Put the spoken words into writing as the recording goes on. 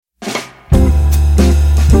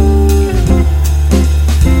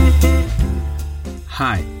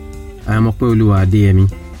Hi, I am Opeoluwa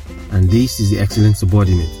Adeyemi, and this is the Excellent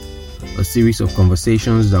Subordinate, a series of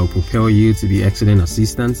conversations that will propel you to be excellent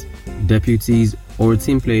assistants, deputies, or a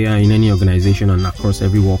team player in any organization and across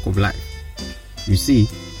every walk of life. You see,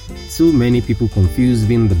 too many people confuse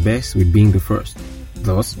being the best with being the first.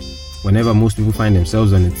 Thus, whenever most people find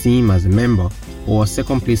themselves on a team as a member or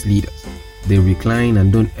second place leaders, they recline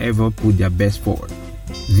and don't ever put their best forward.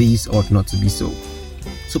 These ought not to be so.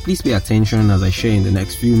 So please pay attention as I share in the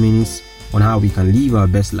next few minutes on how we can live our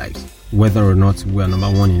best lives, whether or not we are number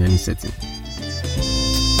one in any setting.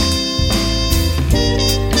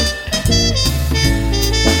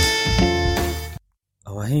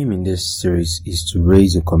 Our aim in this series is to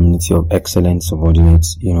raise a community of excellent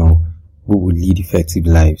subordinates, who will lead effective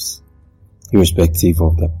lives, irrespective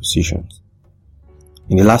of their positions.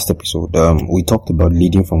 In the last episode, we talked about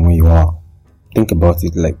leading from where you are. Think about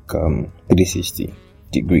it like 360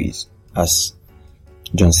 degrees, as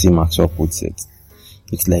John C. Maxwell puts it.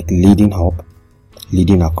 It's like leading up,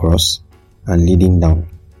 leading across, and leading down.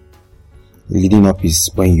 Leading up is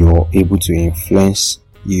when you're able to influence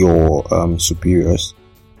your superiors.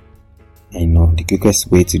 And the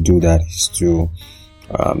quickest way to do that is to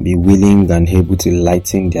be willing and able to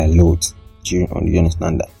lighten their loads. Do you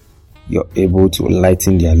understand that? You're able to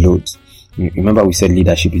lighten their loads. Remember we said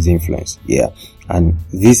leadership is influence. Yeah. And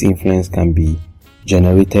this influence can be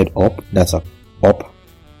generated up, that's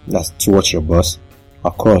towards your boss,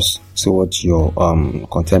 across towards your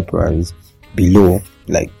contemporaries, below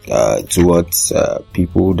like towards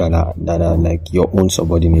people that are like your own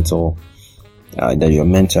subordinates or that you're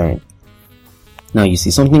mentoring. Now you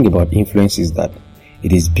see, something about influence is that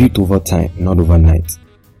it is built over time, not overnight.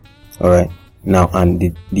 Alright. Now,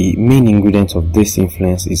 and the main ingredient of this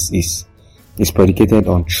influence is predicated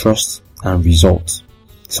on trust and results.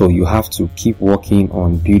 So you have to keep working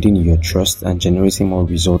on building your trust and generating more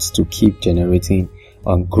results to keep generating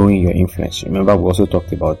and growing your influence. Remember, we also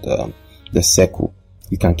talked about the circle.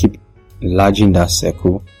 You can keep enlarging that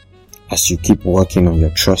circle as you keep working on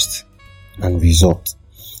your trust and results.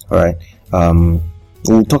 Alright.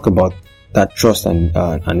 We'll talk about that trust and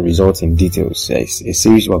results in details. It's a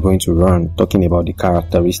series we're going to run talking about the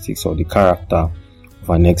characteristics or the character of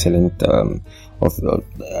an excellent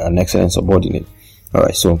subordinate.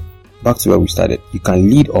 Alright, so back to where we started. You can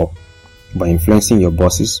lead up by influencing your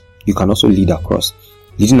bosses. You can also lead across.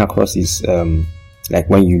 Leading across is like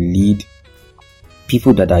when you lead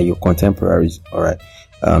people that are your contemporaries. Alright,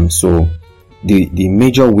 so the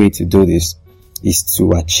major way to do this is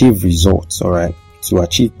to achieve results. Alright, to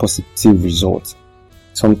achieve positive results,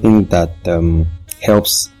 something that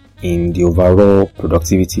helps in the overall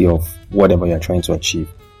productivity of whatever you're trying to achieve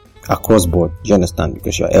across board. Do you understand?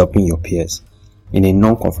 Because you're helping your peers in a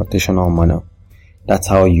non-confrontational manner. That's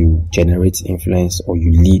how you generate influence or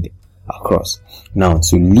you lead across. Now,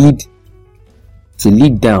 to lead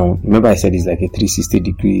down, remember I said it's like a 360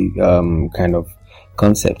 degree kind of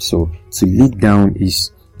concept. So to lead down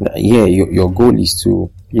is your goal is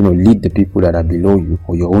to lead the people that are below you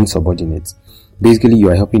or your own subordinates. Basically, you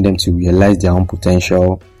are helping them to realize their own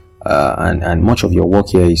potential, and much of your work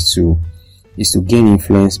here is to gain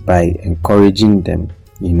influence by encouraging them,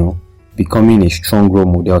 becoming a strong role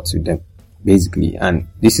model to them, basically. And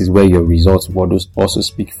this is where your results will also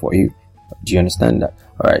speak for you. Do you understand that?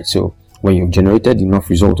 Alright, so when you've generated enough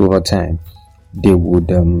result over time, they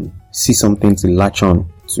would see something to latch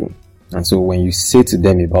on to. And so when you say to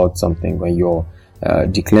them about something, when you're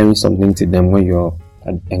declaring something to them, when you're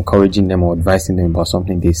encouraging them or advising them about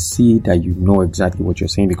something, they see that you know exactly what you're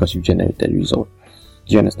saying because you've generated result.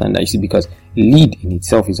 Do you understand that? You see, because lead in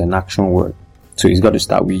itself is an action word. So it's got to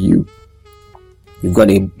start with you. You've got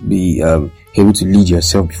to be able to lead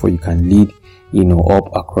yourself before you can lead,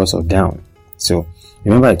 up, across, or down. So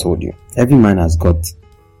remember I told you, every man has got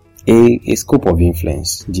a scope of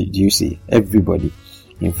influence. Do you see? Everybody.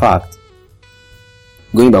 In fact,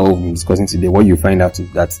 going by what we've been discussing today, what you find out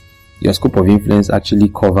is that your scope of influence actually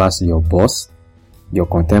covers your boss, your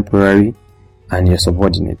contemporary, and your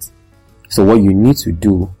subordinate. So what you need to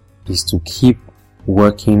do is to keep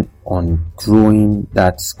working on growing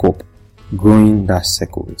that scope, growing that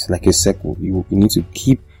circle. It's like a circle. You need to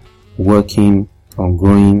keep working on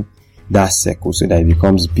growing that circle so that it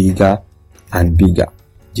becomes bigger and bigger.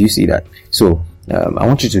 Do you see that? So I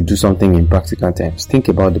want you to do something in practical terms. Think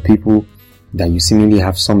about the people that you seemingly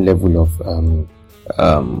have some level of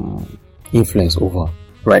influence over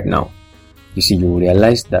right now. You see, you will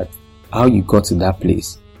realize that how you got to that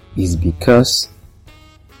place is because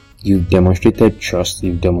you've demonstrated trust,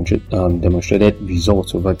 you've demonstrated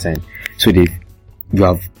results over time. So you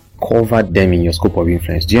have covered them in your scope of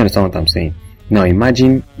influence. Do you understand what I'm saying? Now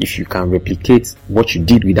imagine if you can replicate what you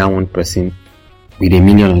did with that one person with 1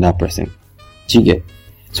 million other person. Do you get?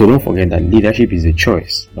 So don't forget that leadership is a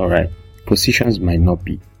choice. Alright. Positions might not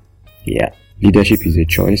be. Yeah. Leadership is a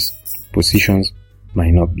choice. Positions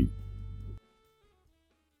might not be.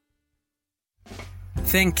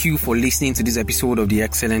 Thank you for listening to this episode of The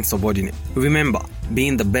Excellent Subordinate. Remember,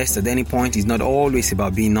 being the best at any point is not always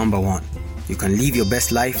about being number one. You can live your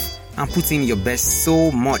best life and put in your best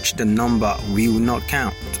so much the number will not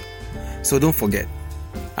count. So don't forget,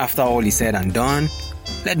 after all is said and done,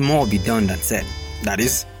 let more be done than said. That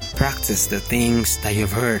is, practice the things that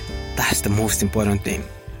you've heard. That's the most important thing.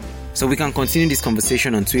 So we can continue this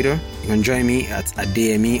conversation on Twitter. You can join me at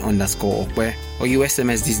adeyemi_okwe, or you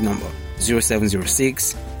SMS this number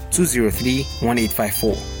 0706 203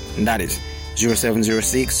 1854. And that is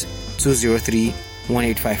 0706 203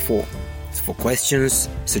 1854. For questions,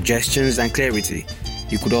 suggestions, and clarity,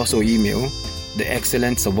 you could also email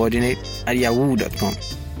theexcellentsubordinate@yahoo.com.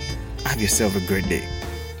 Have yourself a great day.